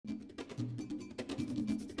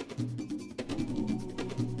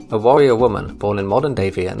a warrior woman born in modern-day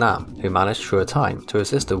Vietnam who managed through a time to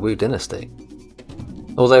resist the Wu dynasty.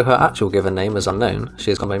 Although her actual given name is unknown,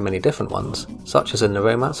 she has gone by many different ones, such as in the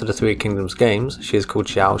Romance of the Three Kingdoms games she is called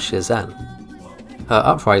Zhao Shizen. Her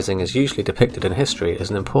uprising is usually depicted in history as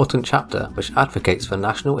an important chapter which advocates for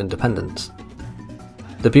national independence.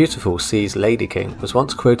 The beautiful Sea's Lady King was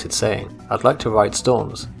once quoted saying, "I'd like to ride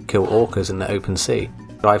storms, kill orcas in the open sea,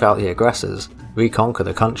 drive out the aggressors, reconquer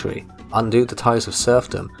the country, undo the ties of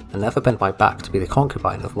serfdom, and never bend my back to be the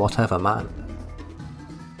concubine of whatever man."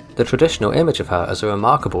 The traditional image of her as a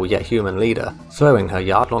remarkable yet human leader, throwing her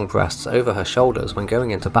yard-long breasts over her shoulders when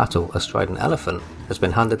going into battle astride an elephant, has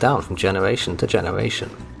been handed down from generation to generation.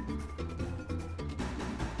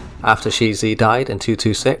 After Shi Zi died in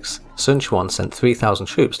 226, Sun Quan sent 3,000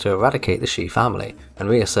 troops to eradicate the Shi family and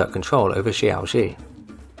reassert control over Xiaoji.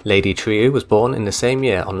 Lady Trieu was born in the same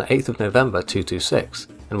year on the 8th of November 226,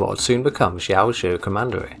 in what would soon become Xiaozhou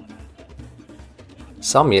Commandery.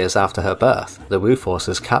 Some years after her birth, the Wu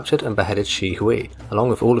forces captured and beheaded Shi Hui, along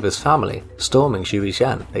with all of his family. Storming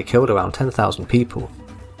Zhuizhen, they killed around 10,000 people.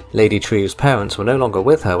 Lady Trieu's parents were no longer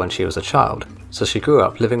with her when she was a child, so she grew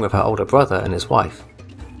up living with her older brother and his wife.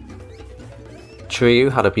 Trieu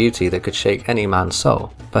had a beauty that could shake any man's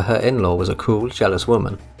soul, but her in-law was a cruel, jealous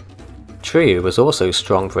woman. Trieu was also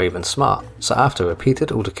strong, brave and smart, so after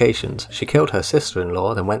repeated altercations, she killed her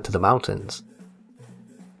sister-in-law then went to the mountains.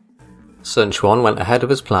 Sun Quan went ahead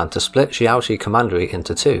of his plan to split Xiaoxi Commandery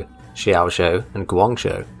into two, Xiaozhou and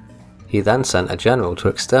Guangzhou. He then sent a general to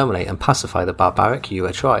exterminate and pacify the barbaric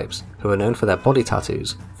Yue tribes, who were known for their body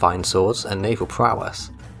tattoos, fine swords and naval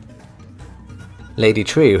prowess. Lady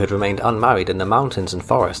Trieu had remained unmarried in the mountains and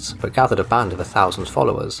forests, but gathered a band of 1,000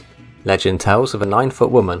 followers. Legend tells of a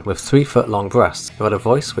 9-foot woman with 3-foot-long breasts who had a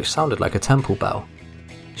voice which sounded like a temple bell.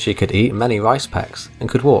 She could eat many rice pecks and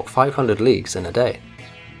could walk 500 leagues in a day.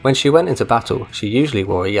 When she went into battle, she usually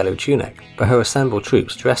wore a yellow tunic, but her assembled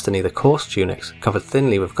troops dressed in either coarse tunics covered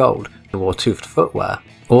thinly with gold and wore toothed footwear,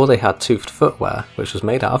 or they had toothed footwear which was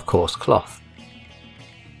made out of coarse cloth.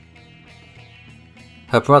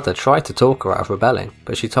 Her brother tried to talk her out of rebelling,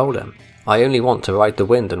 but she told him, "I only want to ride the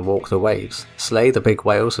wind and walk the waves, slay the big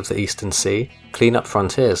whales of the eastern sea, clean up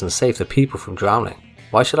frontiers and save the people from drowning.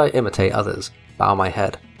 Why should I imitate others, bow my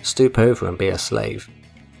head, stoop over and be a slave?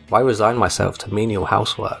 Why resign myself to menial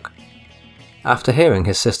housework?" After hearing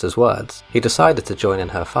his sister's words, he decided to join in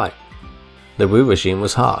her fight. The Wu regime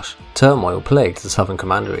was harsh. Turmoil plagued the southern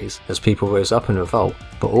commanderies as people rose up in revolt,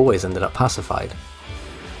 but always ended up pacified.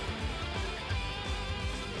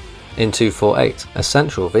 In 248, a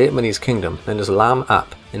central Vietnamese kingdom known as Lam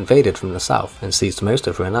Ap invaded from the south and seized most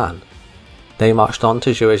of Renan. They marched on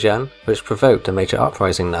to Zhuizhen, which provoked a major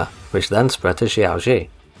uprising there, which then spread to Xiaoji.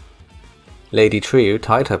 Lady Trieu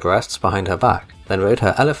tied her breasts behind her back, then rode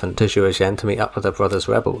her elephant to Zhuizhen to meet up with her brother's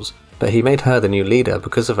rebels, but he made her the new leader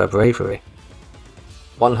because of her bravery.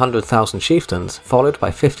 100,000 chieftains, followed by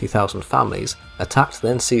 50,000 families, attacked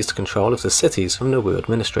then seized control of the cities from the Wu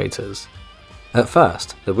administrators. At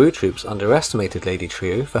first, the Wu troops underestimated Lady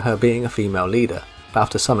Trieu for her being a female leader, but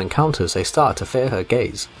after some encounters they started to fear her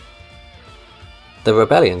gaze. The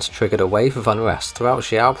rebellions triggered a wave of unrest throughout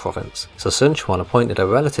Xiao province, so Sun Quan appointed a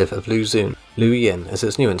relative of Lu Xun, Nguyen, as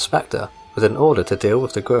its new inspector, with an order to deal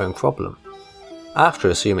with the growing problem. After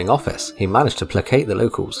assuming office, he managed to placate the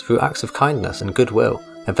locals through acts of kindness and goodwill,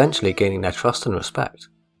 eventually gaining their trust and respect.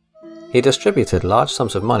 He distributed large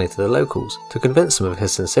sums of money to the locals to convince them of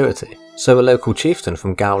his sincerity, so a local chieftain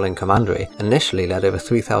from Gaoling Commandery initially led over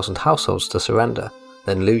 3,000 households to surrender,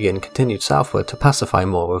 then Nguyen continued southward to pacify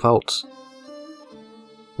more revolts.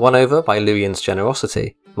 Won over by Nguyen's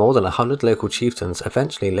generosity, more than 100 local chieftains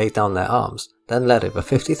eventually laid down their arms, then led over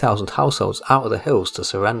 50,000 households out of the hills to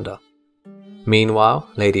surrender. Meanwhile,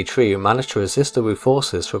 Lady Trieu managed to resist the Wu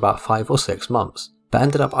forces for about 5 or 6 months, but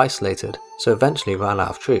ended up isolated, so eventually ran out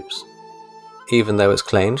of troops. Even though it's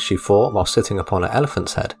claimed she fought while sitting upon an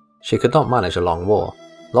elephant's head, she could not manage a long war,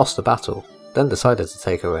 lost the battle, then decided to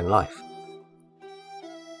take her own life.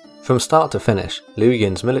 From start to finish,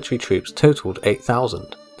 Nguyen's military troops totaled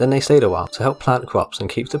 8,000, then they stayed a while to help plant crops and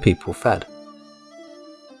keep the people fed.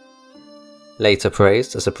 Later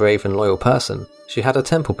praised as a brave and loyal person, she had a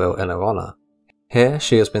temple built in her honour. Here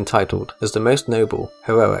she has been titled as the most noble,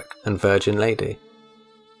 heroic and virgin lady.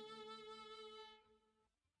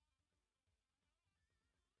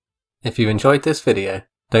 If you enjoyed this video,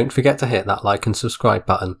 don't forget to hit that like and subscribe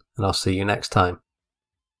button, and I'll see you next time.